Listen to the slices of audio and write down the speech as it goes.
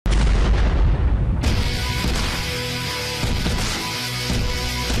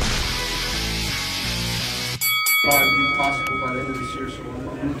be possible by the end of this year. So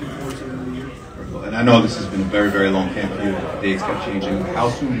I'm looking forward to the end of the year. And I know this has been a very, very long camp for you. Dates kept changing. How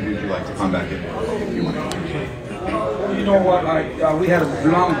soon would you like to come back in if you want to? You know what? We had a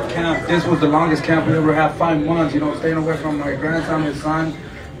long camp. This was the longest camp we ever had. 5 months. Staying away from my grandson, his son.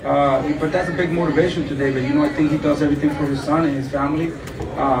 But that's a big motivation to David. I think he does everything for his son and his family.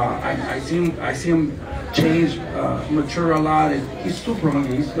 I see him change, mature a lot, and he's super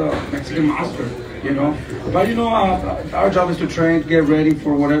hungry. He's the Mexican monster, But our job is to train, get ready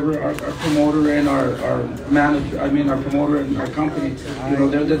for whatever our promoter and our manager. Our promoter and our company.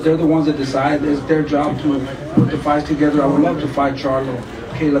 They're the ones that decide. It's their job to put the fights together. I would love to fight Charlo,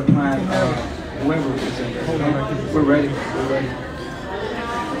 Caleb Plant, whoever is in there. We're ready. We're ready.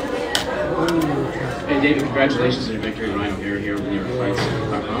 Hey David, congratulations on your victory right here with your fights.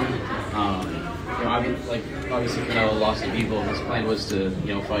 Obviously Canelo lost to Bivol. His plan was to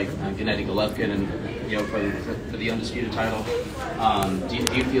fight Gennady Golovkin and for the undisputed title. Do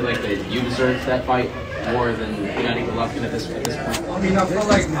you feel like that you deserve that fight more than Gennady Golovkin at this point? I felt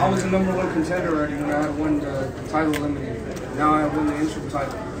like I was the #1 contender already when I had won the title eliminated. Now I won the interim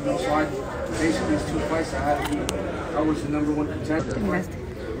title. So I basically these 2 fights I was the #1 contender.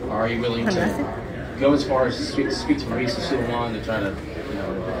 Are you willing to go as far as speak to Mauricio Sulaiman to try to,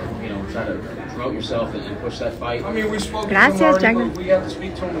 try to promote yourself and push that fight? We spoke to him already, but we have to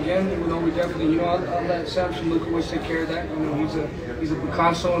speak to him again. We definitely, I'll let Samson Lukowicz take care of that. He's a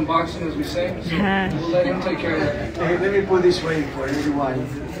Picasso in boxing, as we say. So we'll let him take care of that. Hey, let me put this way for everyone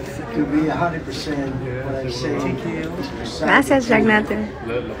to be 100% what I'm saying. Gracias, Jagnate.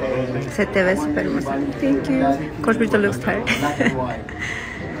 Se te ve súper hermosa. Thank you. Of course, Vito looks tired.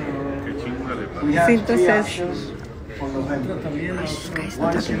 We have Sí, 3 options for November.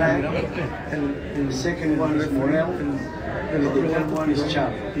 One is Black, and the second one is Morel, and the third one is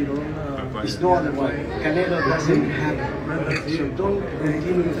Chavo. It's no other one. Canelo doesn't have it. So don't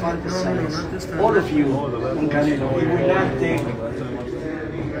continue to fantasize. All of you on Canelo, he will not take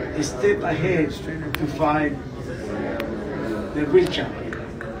a step ahead to fight the real champion,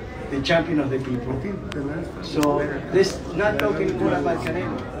 the champion of the people. So this not talking anymore about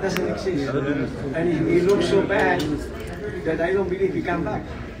Canelo. Doesn't exist. And he looks so bad that I don't believe he come back.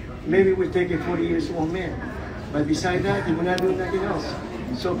 Maybe we'll take a 40 years old man. But besides that, he will not do nothing else.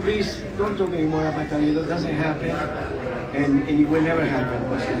 So please don't talk anymore about Canelo. It doesn't happen. And it will never happen.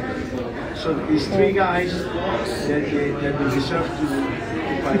 So these 3 guys that they deserve to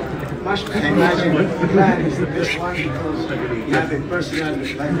fight. Much I imagine Vlad is the best one because he has a personal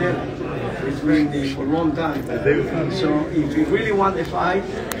vendetta between them for a long time. So if you really want the fight,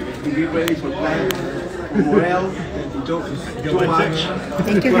 you be ready for Vlad, Morel, that he talks too much.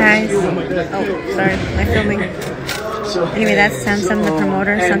 Thank you guys. Oh, sorry, I'm filming. So, anyway, that's Samson, the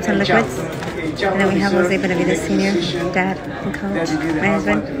promoter, Samson Liquids. And then we have Jose Benavidez Sr., dad and coach, my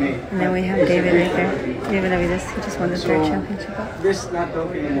husband. And then we have David right there. David Benavidez, he just won the 3rd championship. Let's not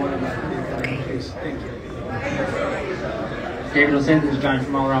talk anymore about it. Okay. Thank you. David Jose, this is John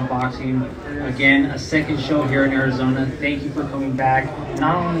from All Around Boxing. Again, a second show here in Arizona. Thank you for coming back.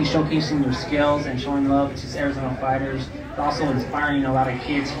 Not only showcasing your skills and showing love to Arizona fighters, but also inspiring a lot of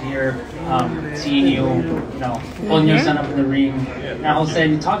kids here, seeing you, holding your son up in the ring. Now, Jose,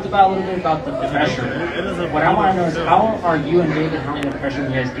 you talked about a little bit about the pressure. What I want to know is how are you and David handling the pressure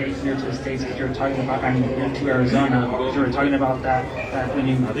when you guys get here to the States? If you're talking about, here to Arizona, if you were talking about that when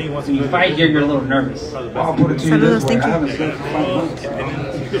you fight here, you're a little nervous. Well, I'll put it to you this way. I haven't slept for 5 months.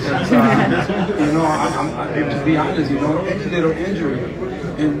 To be honest, any little injury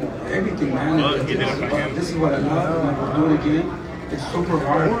and everything, man. This is what I love, and I will do it again. It's super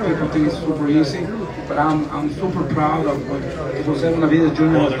hard. People think it's super easy, but I'm super proud of what Jose Benavidez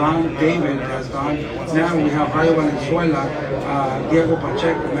Jr. has done, David has done. Now we have Rayo Valenzuela, Diego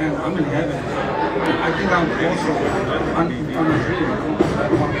Pacheco. Man, I'm in heaven. I think I'm also on a dream.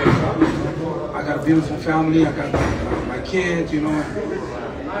 I got a beautiful family. I got my kids.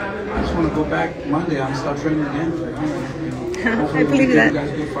 I just want to go back Monday and start training again. I believe that. You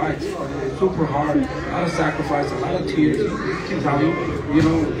guys good fights. It's super hard. A lot of sacrifice, a lot of tears. It's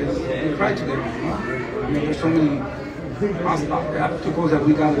cry today. There's so many obstacles that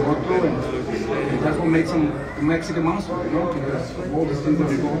we got to go through, and that's what makes them a Mexican monster. Because all these things that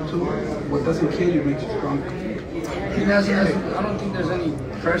we go through, what doesn't kill you makes you stronger. I don't think there's any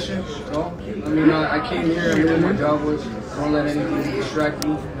pressure at all. I came here, I knew what my job was. Don't let anything distract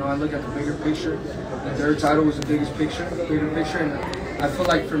me. I look at the bigger picture. The 3rd title was the bigger picture, and I feel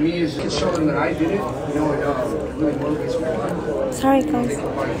like for me, it's showing that I did it. It really motivates me. Sorry, guys.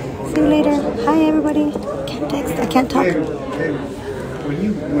 See you later. Hi, everybody. Can't text. I can't talk.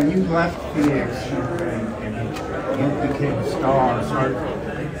 When you left Phoenix and you became a star,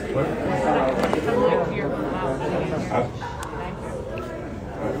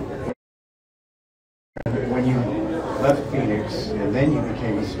 when you left Phoenix and then you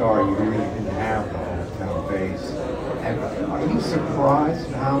became a star, you really didn't have the hometown base. And are you surprised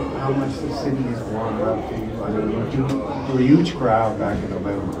how much the city has warmed up to you? I mean, you were a huge crowd back in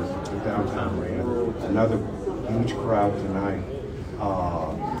November, the downtown arena. Another huge crowd tonight.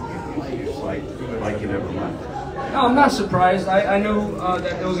 It's like you never left. No, I'm not surprised. I knew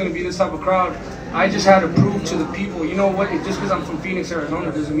that there was going to be this type of crowd. I just had to prove to the people, you know what, just because I'm from Phoenix,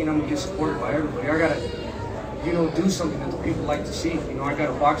 Arizona, doesn't mean I'm going to get supported by everybody. I got to, do something that the people like to see. I got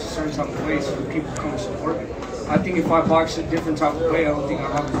to box a certain type of way so that people come and support me. I think if I box a different type of way, I don't think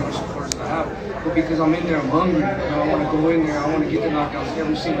I'll have as much support as I have. But because I'm in there, I'm hungry. I want to go in there. I want to get the knockouts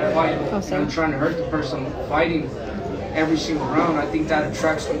every single fight. I'm trying to hurt the person fighting every single round. I think that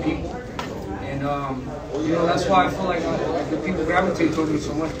attracts the people. And, that's why I feel like the people gravitate towards me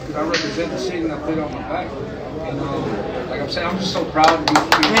so much, because I represent the city and I put it on my back. And like I'm saying, I'm just so proud to be here.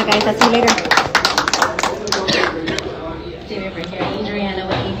 All right, guys, I'll see you later. David, right here, Adriana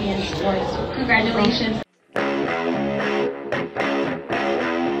with APN Sports. Congratulations.